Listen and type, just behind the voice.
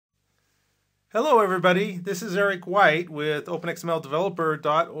Hello everybody, this is Eric White with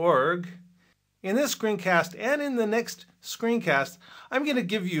OpenXMLDeveloper.org. In this screencast and in the next screencast, I'm going to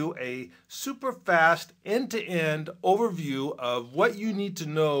give you a super fast end-to-end overview of what you need to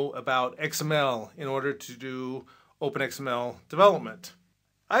know about XML in order to do OpenXML development.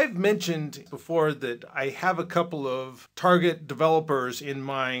 I've mentioned before that I have a couple of target developers in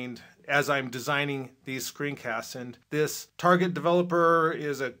mind as I'm designing these screencasts, and this target developer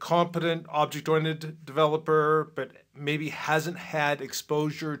is a competent object-oriented developer but maybe hasn't had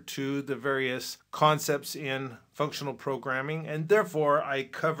exposure to the various concepts in functional programming, and therefore I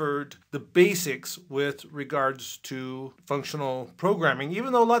covered the basics with regards to functional programming.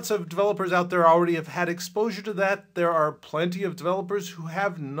 Even though lots of developers out there already have had exposure to that, there are plenty of developers who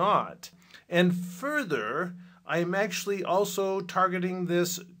have not. And further, I'm actually also targeting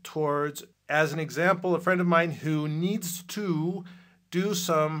this towards, as an example, a friend of mine who needs to do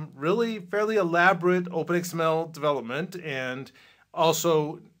some really fairly elaborate OpenXML development and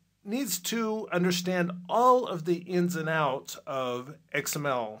also needs to understand all of the ins and outs of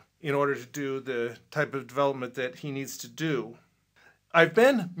XML in order to do the type of development that he needs to do. I've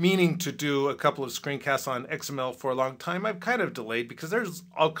been meaning to do a couple of screencasts on XML for a long time. I've kind of delayed because there's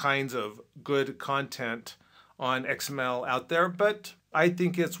all kinds of good content on XML out there, but I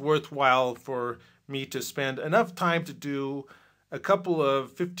think it's worthwhile for me to spend enough time to do a couple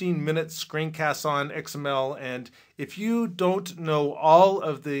of 15-minute screencasts on XML. And if you don't know all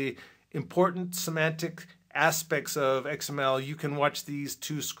of the important semantic aspects of XML, you can watch these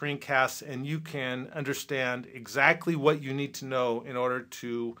two screencasts and you can understand exactly what you need to know in order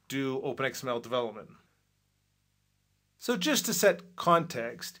to do OpenXML development. So just to set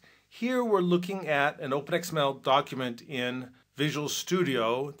context, here we're looking at an OpenXML document in Visual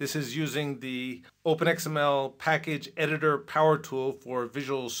Studio. This is using the OpenXML Package Editor Power Tool for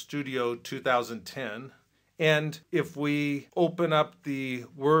Visual Studio 2010. And if we open up the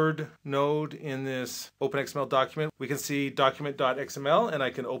Word node in this OpenXML document, we can see document.xml, and I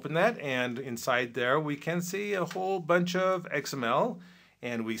can open that, and inside there we can see a whole bunch of XML,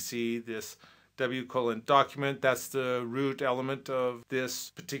 and we see this w:\document, that's the root element of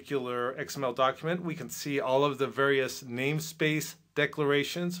this particular XML document. We can see all of the various namespace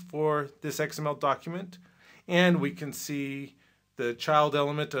declarations for this XML document, and we can see the child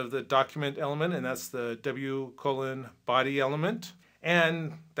element of the document element, and that's the w:\body element,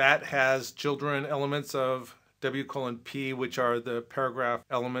 and that has children elements of w:\p, which are the paragraph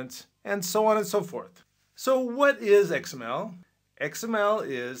elements, and so on and so forth. So what is XML? XML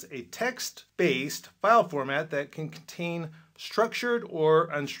is a text-based file format that can contain structured or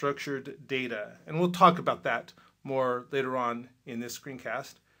unstructured data. And we'll talk about that more later on in this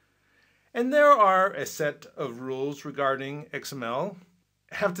screencast. And there are a set of rules regarding XML.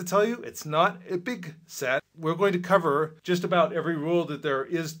 I have to tell you, it's not a big set. We're going to cover just about every rule that there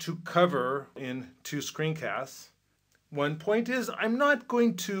is to cover in two screencasts. One point is, I'm not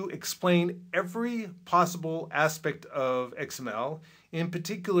going to explain every possible aspect of XML. In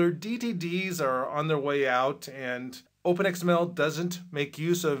particular, DTDs are on their way out, and OpenXML doesn't make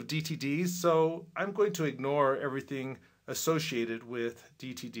use of DTDs, so I'm going to ignore everything associated with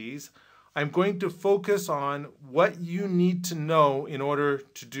DTDs. I'm going to focus on what you need to know in order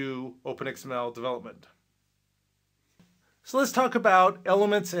to do OpenXML development. So let's talk about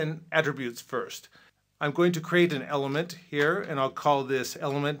elements and attributes first. I'm going to create an element here, and I'll call this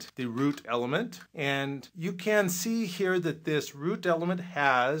element the root element. And you can see here that this root element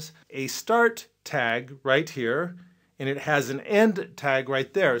has a start tag right here, and it has an end tag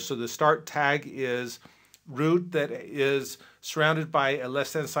right there. So the start tag is root that is surrounded by a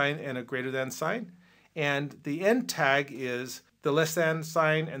less than sign and a greater than sign. And the end tag is the less than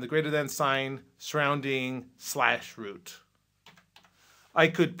sign and the greater than sign surrounding /root. I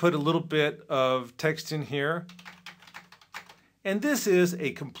could put a little bit of text in here, and this is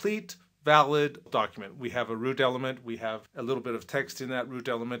a complete valid document. We have a root element, we have a little bit of text in that root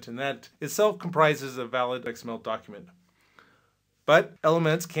element, and that itself comprises a valid XML document. But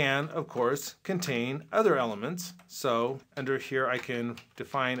elements can, of course, contain other elements. So under here I can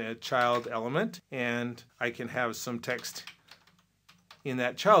define a child element, and I can have some text in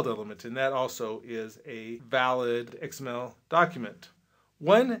that child element, and that also is a valid XML document.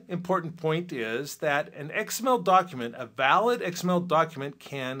 One important point is that an XML document, a valid XML document,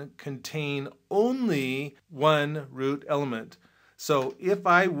 can contain only one root element. So if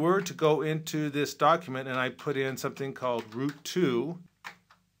I were to go into this document and I put in something called root2,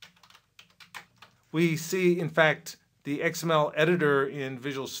 we see, in fact, the XML editor in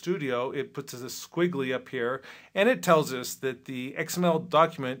Visual Studio, it puts a squiggly up here, and it tells us that the XML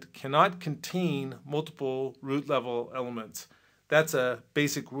document cannot contain multiple root level elements. That's a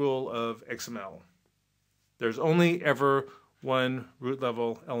basic rule of XML. There's only ever one root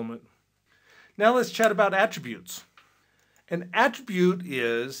level element. Now let's chat about attributes. An attribute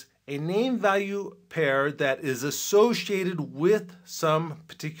is a name-value pair that is associated with some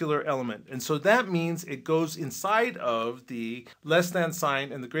particular element. And so that means it goes inside of the less than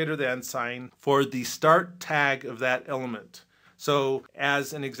sign and the greater than sign for the start tag of that element. So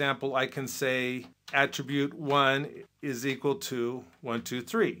as an example, I can say attribute 1 is equal to 1, 2,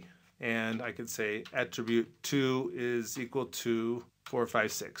 3. And I could say attribute 2 is equal to 4,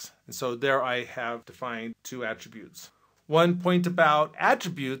 5, 6. And so there I have defined two attributes. One point about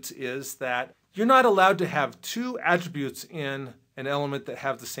attributes is that you're not allowed to have two attributes in an element that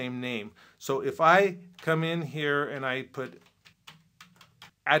have the same name. So if I come in here and I put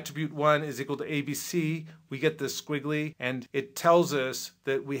attribute 1 is equal to ABC, we get this squiggly, and it tells us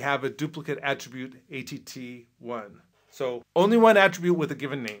that we have a duplicate attribute ATT1. So only one attribute with a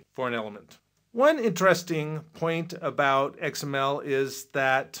given name for an element. One interesting point about XML is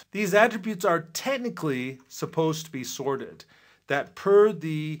that these attributes are technically supposed to be sorted. That per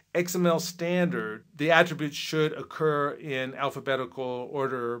the XML standard, the attributes should occur in alphabetical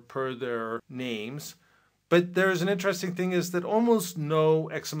order per their names. But there's an interesting thing is that almost no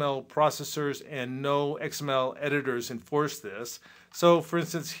XML processors and no XML editors enforce this. So for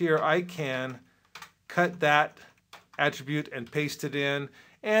instance here I can cut that attribute and paste it in,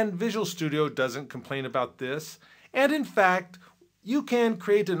 and Visual Studio doesn't complain about this. And in fact, you can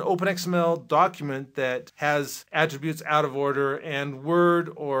create an OpenXML document that has attributes out of order, and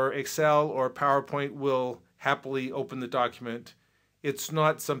Word or Excel or PowerPoint will happily open the document. It's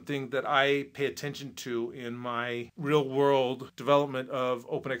not something that I pay attention to in my real-world development of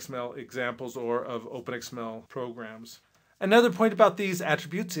OpenXML examples or of OpenXML programs. Another point about these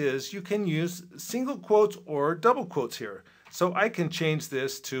attributes is you can use single quotes or double quotes here. So I can change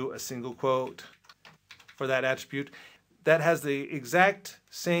this to a single quote for that attribute that has the exact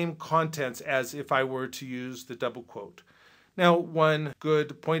same contents as if I were to use the double quote. Now, one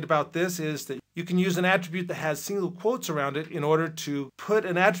good point about this is that you can use an attribute that has single quotes around it in order to put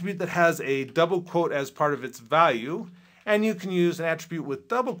an attribute that has a double quote as part of its value, and you can use an attribute with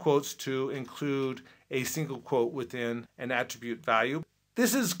double quotes to include a single quote within an attribute value.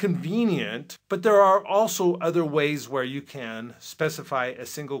 This is convenient, but there are also other ways where you can specify a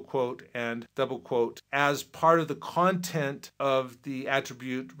single quote and double quote as part of the content of the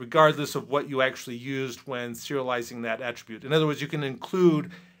attribute, regardless of what you actually used when serializing that attribute. In other words, you can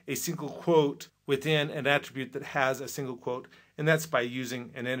include a single quote within an attribute that has a single quote, and that's by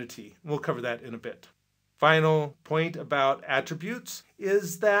using an entity. We'll cover that in a bit. Final point about attributes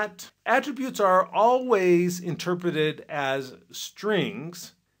is that attributes are always interpreted as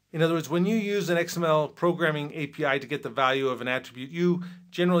strings. In other words, when you use an XML programming API to get the value of an attribute, you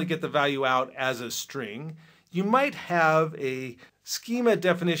generally get the value out as a string. You might have a schema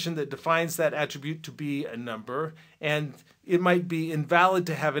definition that defines that attribute to be a number, and it might be invalid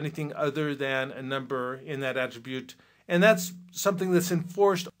to have anything other than a number in that attribute. And that's something that's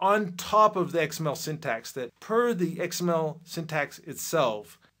enforced on top of the XML syntax, that per the XML syntax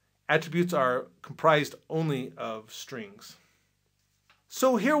itself, attributes are comprised only of strings.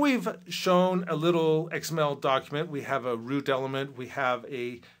 So here we've shown a little XML document. We have a root element, we have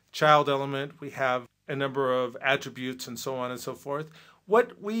a child element, we have a number of attributes, and so on and so forth.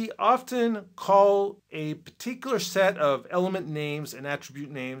 What we often call a particular set of element names and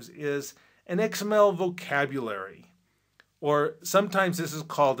attribute names is an XML vocabulary. Or sometimes this is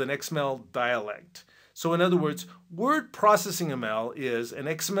called an XML dialect. So in other words, word processing ML is an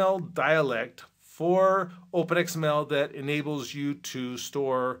XML dialect for OpenXML that enables you to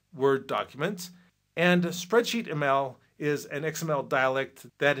store Word documents. And spreadsheet ML is an XML dialect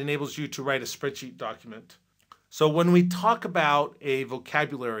that enables you to write a spreadsheet document. So when we talk about a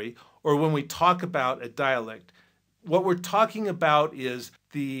vocabulary or when we talk about a dialect, what we're talking about is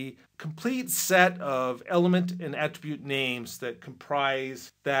the complete set of element and attribute names that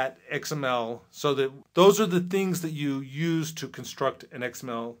comprise that XML, so that those are the things that you use to construct an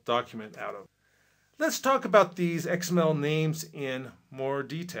XML document out of. Let's talk about these XML names in more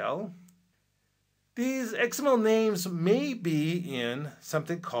detail. These XML names may be in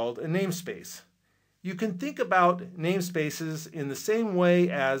something called a namespace. You can think about namespaces in the same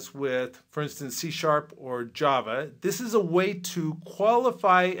way as with, for instance, C# or Java. This is a way to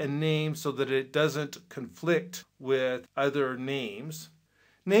qualify a name so that it doesn't conflict with other names.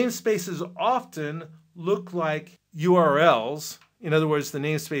 Namespaces often look like URLs. In other words, the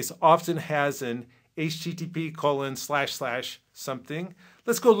namespace often has an http://something.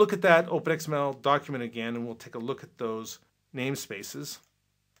 Let's go look at that OpenXML document again, and we'll take a look at those namespaces.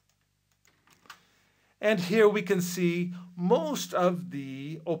 And here we can see most of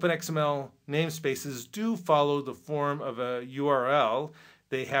the OpenXML namespaces do follow the form of a URL.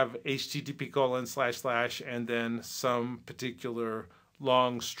 They have http:// and then some particular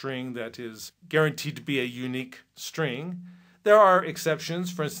long string that is guaranteed to be a unique string. There are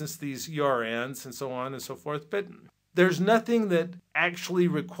exceptions, for instance, these URNs and so on and so forth, but there's nothing that actually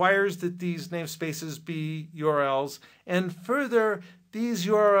requires that these namespaces be URLs. And further, these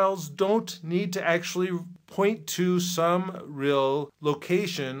URLs don't need to actually point to some real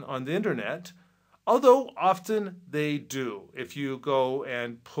location on the internet, although often they do. If you go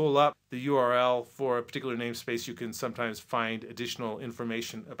and pull up the URL for a particular namespace, you can sometimes find additional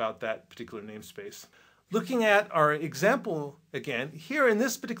information about that particular namespace. Looking at our example again, here in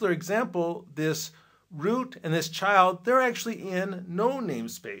this particular example, this root and this child, they're actually in no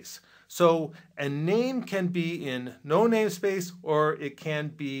namespace. So a name can be in no namespace or it can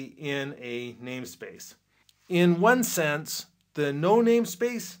be in a namespace. In one sense, the no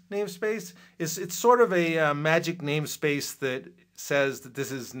namespace is it's sort of a magic namespace that says that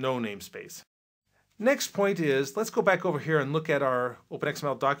this is no namespace. Next point is, let's go back over here and look at our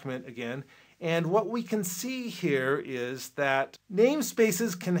OpenXML document again. And what we can see here is that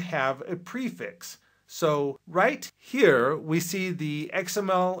namespaces can have a prefix. So right here, we see the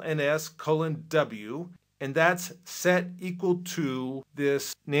XMLNS:\w, and that's set equal to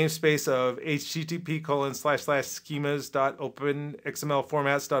this namespace of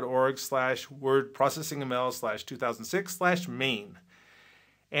http://schemas.openxmlformats.org/wordprocessingml/2006/main.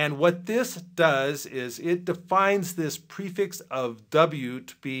 And what this does is it defines this prefix of W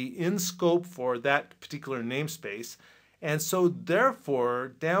to be in scope for that particular namespace. And so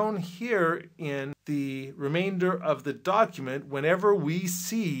therefore, down here in the remainder of the document, whenever we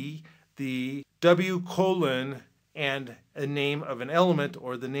see the W colon and a name of an element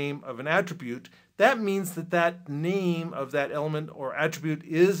or the name of an attribute, that means that that name of that element or attribute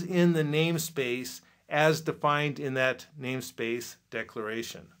is in the namespace as defined in that namespace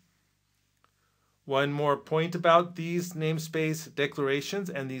declaration. One more point about these namespace declarations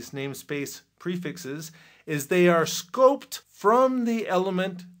and these namespace prefixes is they are scoped from the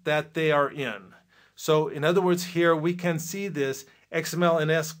element that they are in. So in other words, here we can see this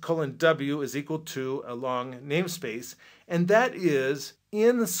XMLNS:\w is equal to a long namespace, and that is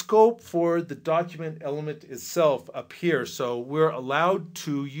in the scope for the document element itself up here. So we're allowed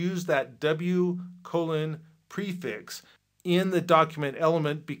to use that W prefix in the document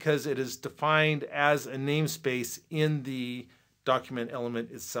element because it is defined as a namespace in the document element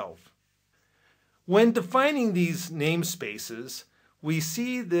itself. When defining these namespaces, we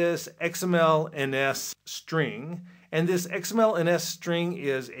see this XMLNS string, and this XMLNS string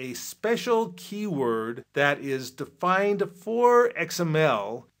is a special keyword that is defined for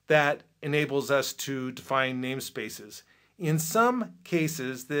XML that enables us to define namespaces. In some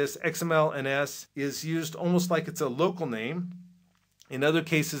cases, this XMLNS is used almost like it's a local name. In other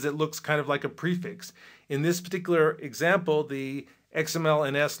cases, it looks kind of like a prefix. In this particular example, the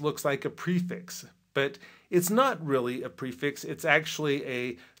XMLNS looks like a prefix, but it's not really a prefix. It's actually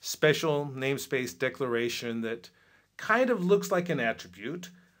a special namespace declaration that kind of looks like an attribute.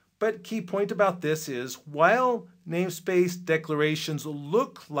 But key point about this is while namespace declarations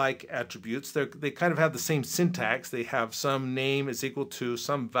look like attributes, they kind of have the same syntax. They have some name is equal to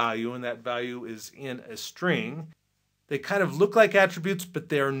some value, and that value is in a string. They kind of look like attributes, but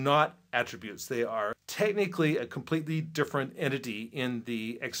they are not attributes. They are technically a completely different entity in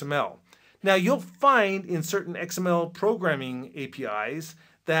the XML. Now you'll find in certain XML programming APIs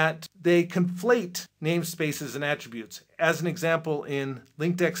that they conflate namespaces and attributes. As an example, in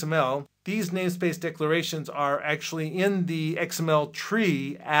linked XML, these namespace declarations are actually in the XML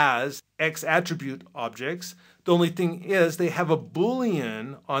tree as X attribute objects. The only thing is they have a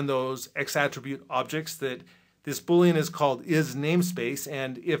Boolean on those X attribute objects that this Boolean is called isNamespace,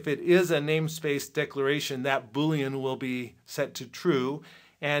 and if it is a namespace declaration, that Boolean will be set to true.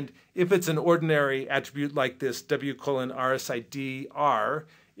 And if it's an ordinary attribute like this W:\RSIDR,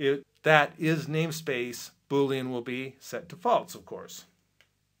 that is namespace Boolean will be set to false, of course.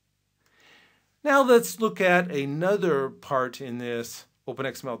 Now let's look at another part in this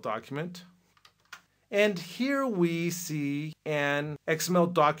OpenXML document. And here we see an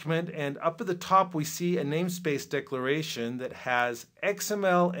XML document, and up at the top we see a namespace declaration that has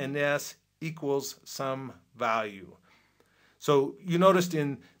XMLNS equals some value. So you noticed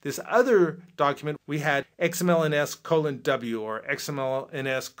in this other document, we had XMLNS:W or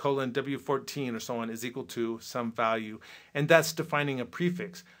XMLNS:W14 or so on is equal to some value, and that's defining a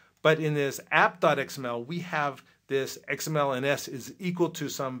prefix. But in this app.xml, we have this XMLNS is equal to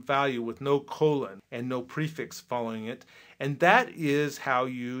some value with no colon and no prefix following it, and that is how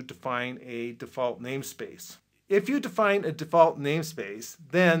you define a default namespace. If you define a default namespace,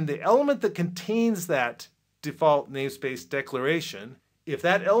 then the element that contains that default namespace declaration, if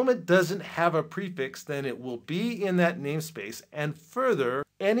that element doesn't have a prefix, then it will be in that namespace, and further,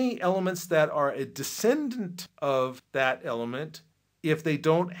 any elements that are a descendant of that element, if they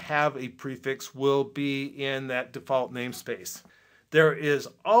don't have a prefix, will be in that default namespace. There is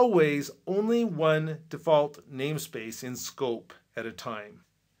always only one default namespace in scope at a time.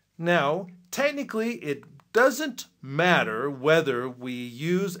 Now, technically, it doesn't matter whether we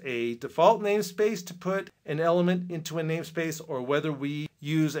use a default namespace to put an element into a namespace or whether we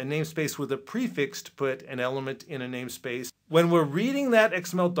use a namespace with a prefix to put an element in a namespace. When we're reading that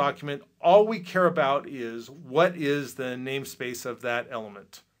XML document, all we care about is what is the namespace of that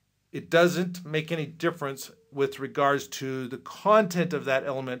element. It doesn't make any difference with regards to the content of that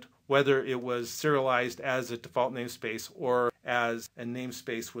element, whether it was serialized as a default namespace or as a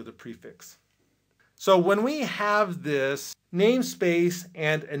namespace with a prefix. So when we have this namespace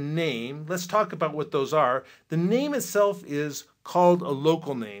and a name, let's talk about what those are. The name itself is called a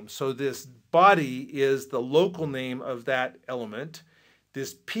local name. So this body is the local name of that element.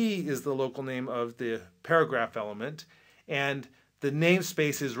 This P is the local name of the paragraph element. And the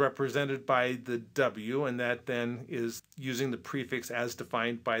namespace is represented by the W, and that then is using the prefix as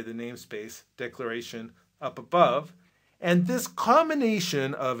defined by the namespace declaration up above. And this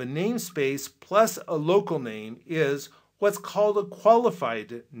combination of a namespace plus a local name is what's called a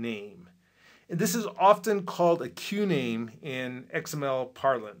qualified name. And this is often called a QName in XML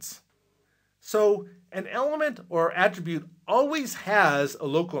parlance. So an element or attribute always has a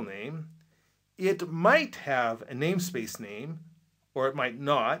local name. It might have a namespace name, or it might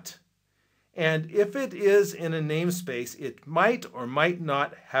not. And if it is in a namespace, it might or might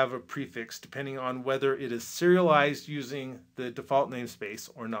not have a prefix depending on whether it is serialized using the default namespace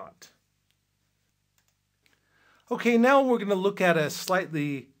or not. Okay, now we're going to look at a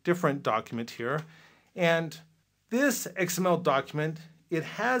slightly different document here. And this XML document, it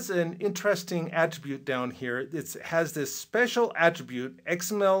has an interesting attribute down here. It has this special attribute,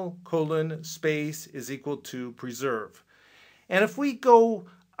 XML:space is equal to preserve. And if we go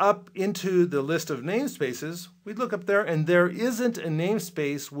up into the list of namespaces, we look up there and there isn't a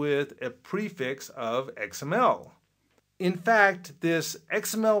namespace with a prefix of XML. In fact, this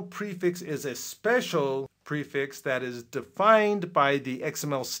XML prefix is a special prefix that is defined by the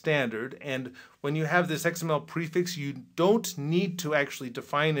XML standard, and when you have this XML prefix, you don't need to actually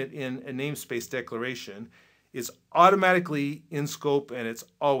define it in a namespace declaration. It's automatically in scope and it's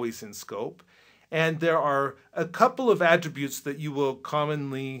always in scope. And there are a couple of attributes that you will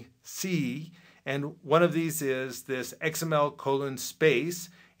commonly see, and one of these is this XML:space,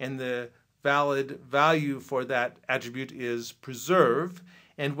 and the valid value for that attribute is preserve.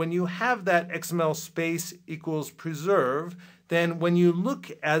 And when you have that XML space equals preserve, then when you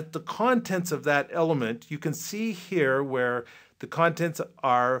look at the contents of that element, you can see here where the contents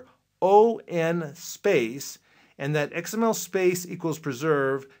are ON space, and that XML space equals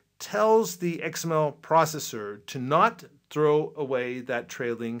preserve tells the XML processor to not throw away that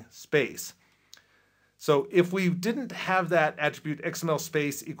trailing space. So if we didn't have that attribute XML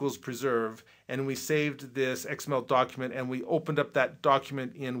space equals preserve, and we saved this XML document and we opened up that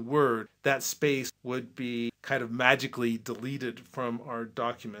document in Word, that space would be kind of magically deleted from our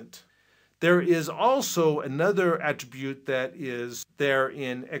document. There is also another attribute that is there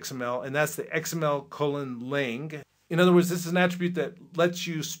in XML, and that's the XML:lang. In other words, this is an attribute that lets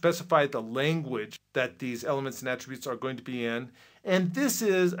you specify the language that these elements and attributes are going to be in. And this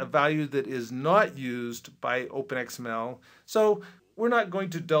is a value that is not used by OpenXML. So we're not going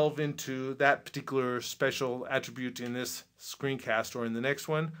to delve into that particular special attribute in this screencast or in the next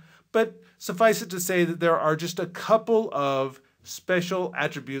one. But suffice it to say that there are just a couple of special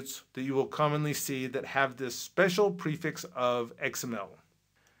attributes that you will commonly see that have this special prefix of XML.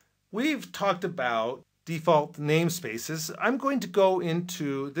 We've talked about default namespaces. I'm going to go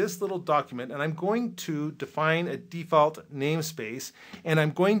into this little document and I'm going to define a default namespace, and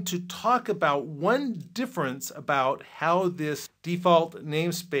I'm going to talk about one difference about how this default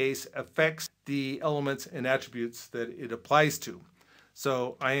namespace affects the elements and attributes that it applies to.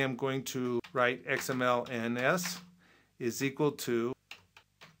 So I am going to write XMLNS is equal to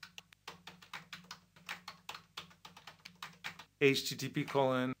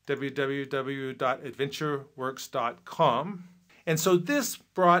http://www.adventureworks.com. And so this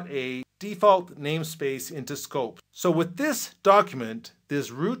brought a default namespace into scope. So with this document,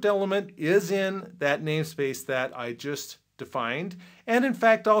 this root element is in that namespace that I just defined. And in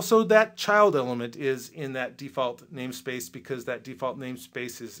fact, also that child element is in that default namespace because that default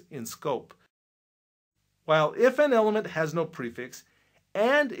namespace is in scope. While if an element has no prefix,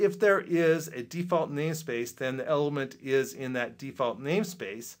 and if there is a default namespace, then the element is in that default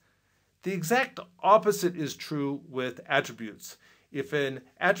namespace, the exact opposite is true with attributes. If an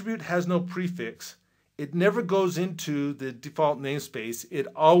attribute has no prefix, it never goes into the default namespace. It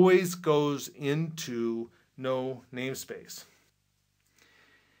always goes into no namespace.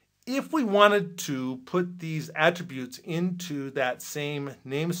 If we wanted to put these attributes into that same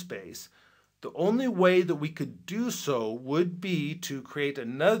namespace, the only way that we could do so would be to create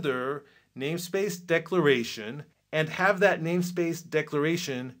another namespace declaration and have that namespace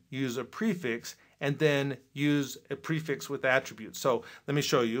declaration use a prefix and then use a prefix with attributes. So let me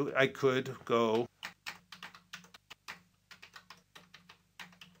show you. I could go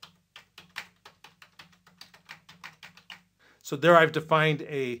so there I've defined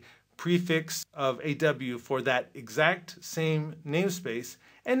a prefix of AW for that exact same namespace.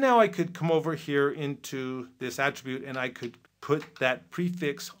 And now I could come over here into this attribute and I could put that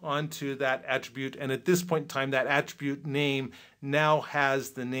prefix onto that attribute. And at this point in time, that attribute name now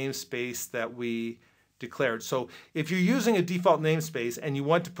has the namespace that we declared. So if you're using a default namespace and you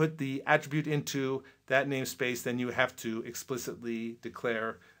want to put the attribute into that namespace, then you have to explicitly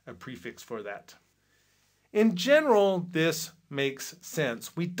declare a prefix for that. In general, this makes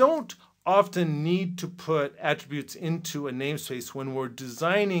sense. We don't often need to put attributes into a namespace when we're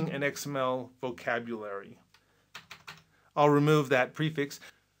designing an XML vocabulary. I'll remove that prefix.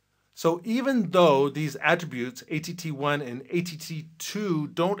 So even though these attributes, ATT1 and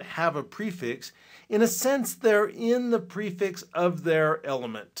ATT2, don't have a prefix, in a sense they're in the prefix of their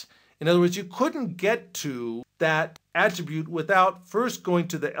element. In other words, you couldn't get to that attribute without first going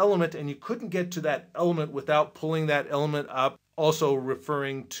to the element, and you couldn't get to that element without pulling that element up, also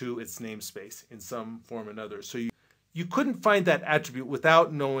referring to its namespace in some form or another. So you couldn't find that attribute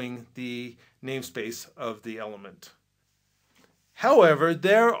without knowing the namespace of the element. However,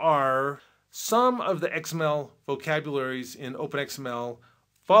 there are some of the XML vocabularies in OpenXML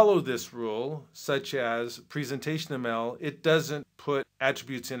follow this rule, such as PresentationML. It doesn't put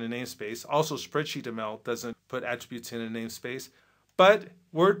attributes in a namespace. Also, SpreadsheetML doesn't put attributes in a namespace. But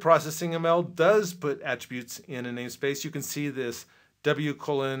Word Processing ML does put attributes in a namespace. You can see this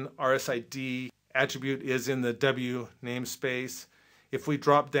W:RSID attribute is in the W namespace. If we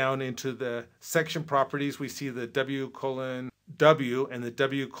drop down into the section properties, we see the W:W and the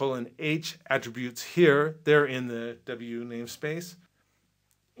W:H attributes here. They're in the W namespace.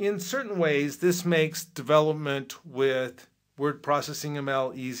 In certain ways, this makes development with Word Processing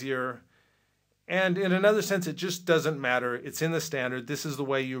ML easier. And in another sense, it just doesn't matter. It's in the standard. This is the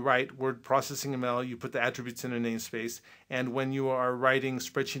way you write Word Processing ML. You put the attributes in a namespace. And when you are writing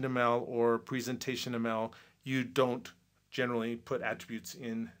Spreadsheet ML or Presentation ML, you don't generally put attributes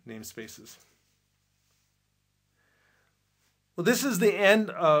in namespaces. Well, this is the end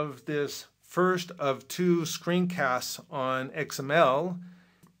of this first of two screencasts on XML.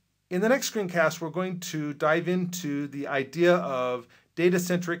 In the next screencast, we're going to dive into the idea of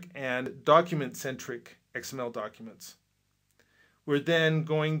data-centric and document-centric XML documents. We're then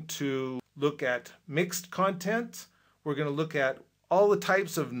going to look at mixed content. We're going to look at all the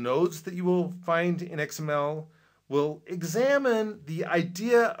types of nodes that you will find in XML. We'll examine the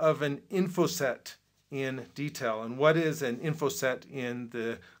idea of an info set in detail and what is an info set in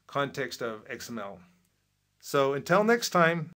the context of XML. So until next time.